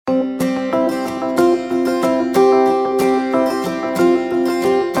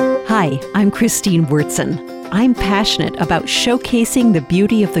Hi, I'm Christine Wurtzen. I'm passionate about showcasing the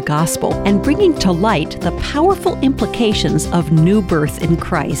beauty of the gospel and bringing to light the powerful implications of new birth in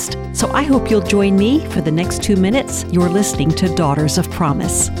Christ. So I hope you'll join me for the next 2 minutes. You're listening to Daughters of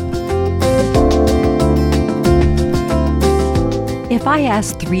Promise. If I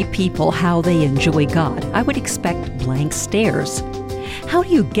asked 3 people how they enjoy God, I would expect blank stares. How do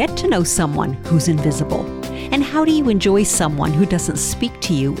you get to know someone who's invisible? And how do you enjoy someone who doesn't speak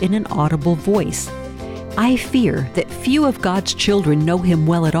to you in an audible voice? I fear that few of God's children know Him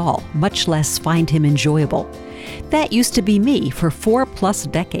well at all, much less find Him enjoyable. That used to be me for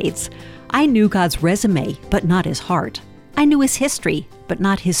 4+ decades. I knew God's resume, but not His heart. I knew His history, but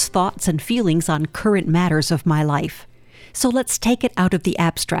not His thoughts and feelings on current matters of my life. So let's take it out of the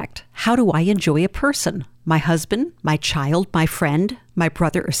abstract. How do I enjoy a person? My husband, my child, my friend, my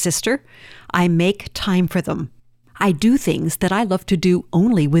brother or sister? I make time for them. I do things that I love to do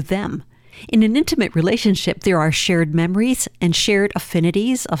only with them. In an intimate relationship, there are shared memories and shared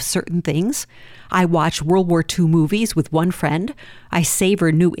affinities of certain things. I watch World War II movies with one friend. I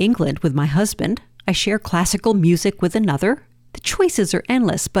savor New England with my husband. I share classical music with another. The choices are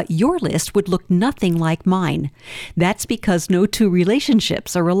endless, but your list would look nothing like mine. That's because no 2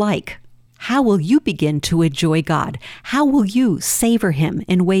 relationships are alike. How will you begin to enjoy God? How will you savor Him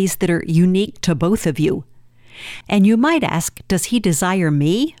in ways that are unique to both of you? And you might ask, does He desire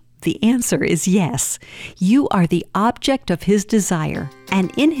me? The answer is yes. You are the object of His desire,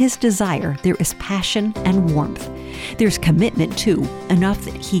 and in His desire there is passion and warmth. There's commitment too, enough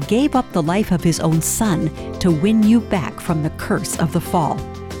that He gave up the life of His own Son to win you back from the curse of the fall.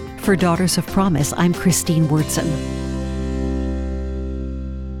 For Daughters of Promise, I'm Christine Wurtzen.